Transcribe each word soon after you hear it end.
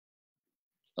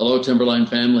Hello, Timberline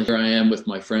family. Here I am with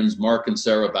my friends Mark and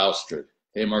Sarah Bowster.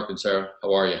 Hey, Mark and Sarah,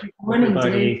 how are you? Good morning,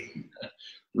 Dick.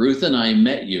 Ruth and I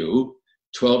met you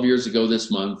 12 years ago this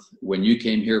month when you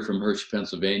came here from Hershey,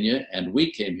 Pennsylvania, and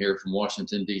we came here from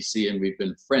Washington, D.C., and we've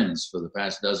been friends for the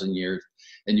past dozen years,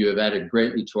 and you have added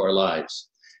greatly to our lives.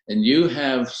 And you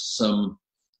have some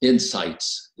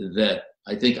insights that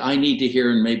I think I need to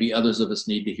hear and maybe others of us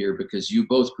need to hear, because you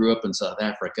both grew up in South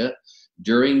Africa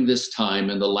during this time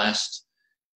in the last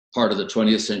part of the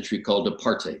 20th century called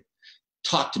apartheid.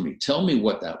 Talk to me. Tell me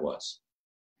what that was.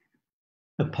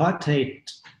 Apartheid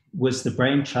was the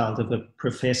brainchild of a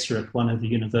professor at one of the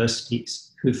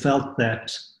universities who felt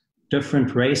that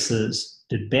different races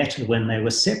did better when they were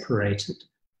separated.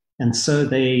 And so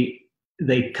they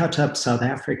cut up South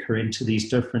Africa into these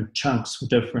different chunks for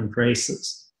different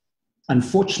races.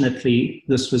 Unfortunately,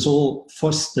 this was all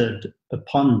foisted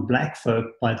upon black folk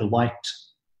by the white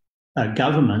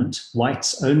government.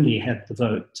 Whites only had the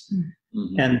vote.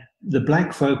 Mm-hmm. And the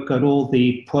black folk got all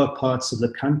the poor parts of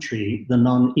the country, the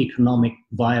non-economic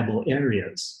viable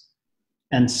areas.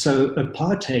 And so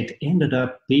apartheid ended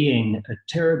up being a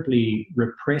terribly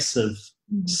repressive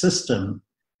system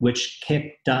which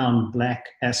kept down black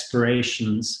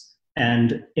aspirations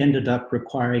and ended up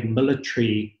requiring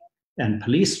military and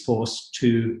police force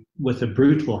to, with a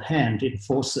brutal hand,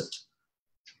 enforce it.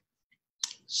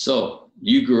 So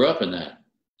you grew up in that,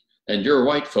 and you're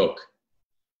white folk.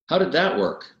 How did that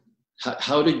work?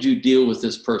 How did you deal with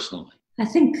this personally? I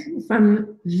think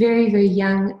from very, very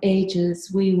young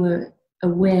ages, we were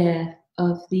aware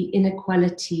of the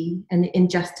inequality and the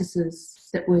injustices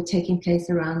that were taking place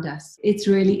around us. It's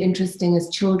really interesting. As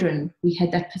children, we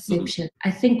had that perception. Mm-hmm.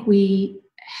 I think we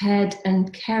had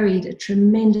and carried a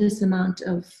tremendous amount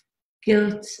of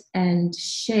guilt and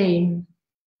shame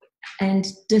and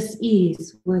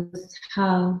dis-ease with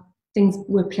how things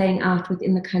were playing out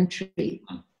within the country.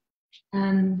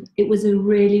 It was a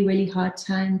really, really hard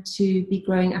time to be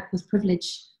growing up with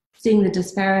privilege, seeing the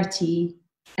disparity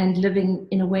and living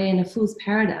in a way in a fool's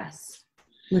paradise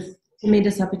with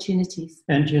tremendous opportunities.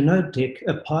 And you know, Dick,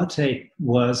 apartheid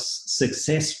was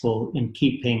successful in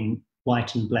keeping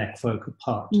white and black folk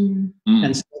apart.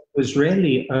 And so it was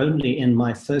really only in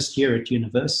my first year at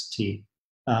university,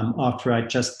 after I'd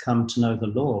just come to know the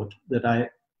Lord, that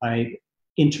I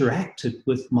interacted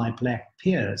with my black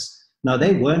peers. Now,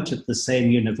 they weren't at the same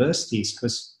universities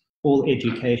because all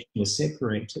education was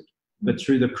separated, but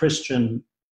through the Christian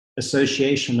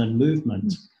association and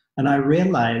movement. And I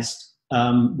realized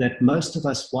that most of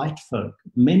us white folk,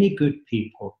 many good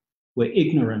people, were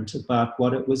ignorant about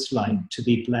what it was like to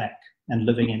be black and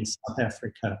living in South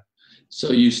Africa.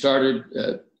 So you started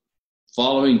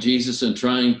following Jesus and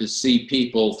trying to see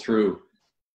people through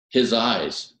his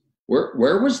eyes.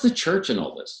 Where was the church in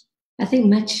all this? I think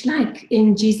much like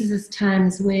in Jesus'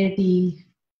 times, where the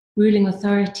ruling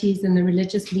authorities and the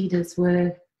religious leaders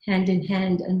were hand in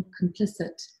hand and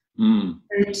complicit.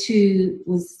 So too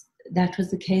was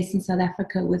the case in South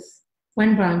Africa with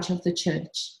one branch of the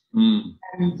church.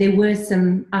 There were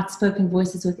some outspoken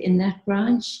voices within that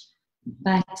branch,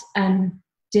 but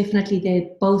definitely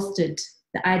they bolstered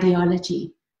the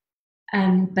ideology.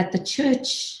 But the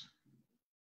church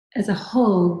as a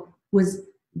whole was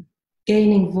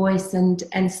gaining voice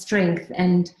and strength,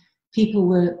 and people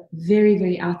were very,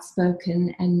 very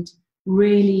outspoken and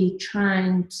really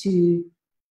trying to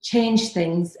change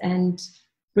things and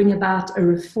bring about a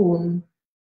reform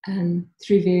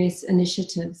through various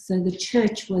initiatives. So the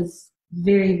church was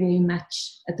very, very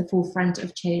much at the forefront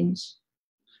of change.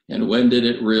 And when did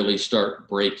it really start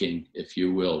breaking, if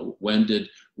you will? When did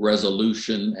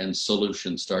resolution and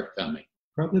solution start coming?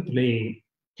 Probably,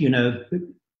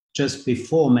 just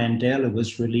before Mandela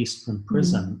was released from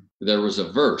prison. There was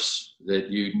a verse that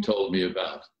you told me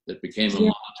about that became a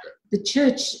mantra. The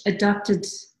church adopted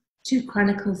 2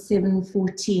 Chronicles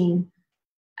 7:14.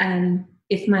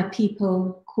 If my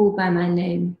people called by my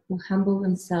name will humble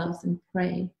themselves and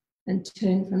pray and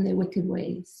turn from their wicked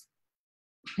ways,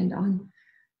 and on.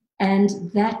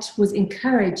 And that was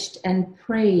encouraged and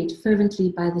prayed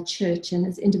fervently by the church. And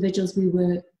as individuals, we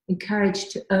were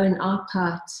encouraged to own our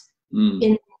part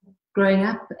in growing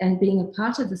up and being a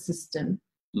part of the system,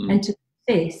 and to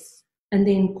face, and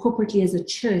then corporately as a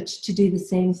church to do the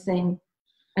same thing.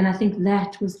 And I think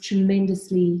that was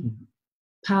tremendously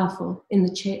powerful in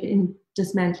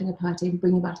dismantling apartheid and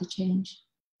bringing about a change.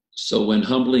 So when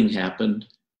humbling happened,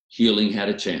 healing had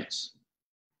a chance.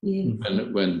 Yes.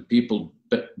 When people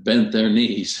bent their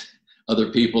knees,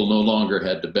 other people no longer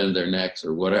had to bend their necks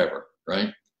or whatever,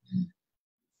 right?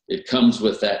 It comes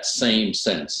with that same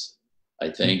sense, I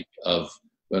think, of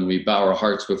when we bow our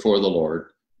hearts before the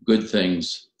Lord, good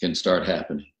things can start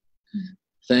happening.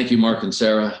 Thank you, Mark and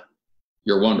Sarah.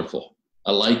 You're wonderful.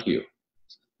 I like you.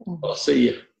 I'll see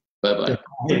you. Bye-bye.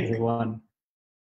 Bye, everyone.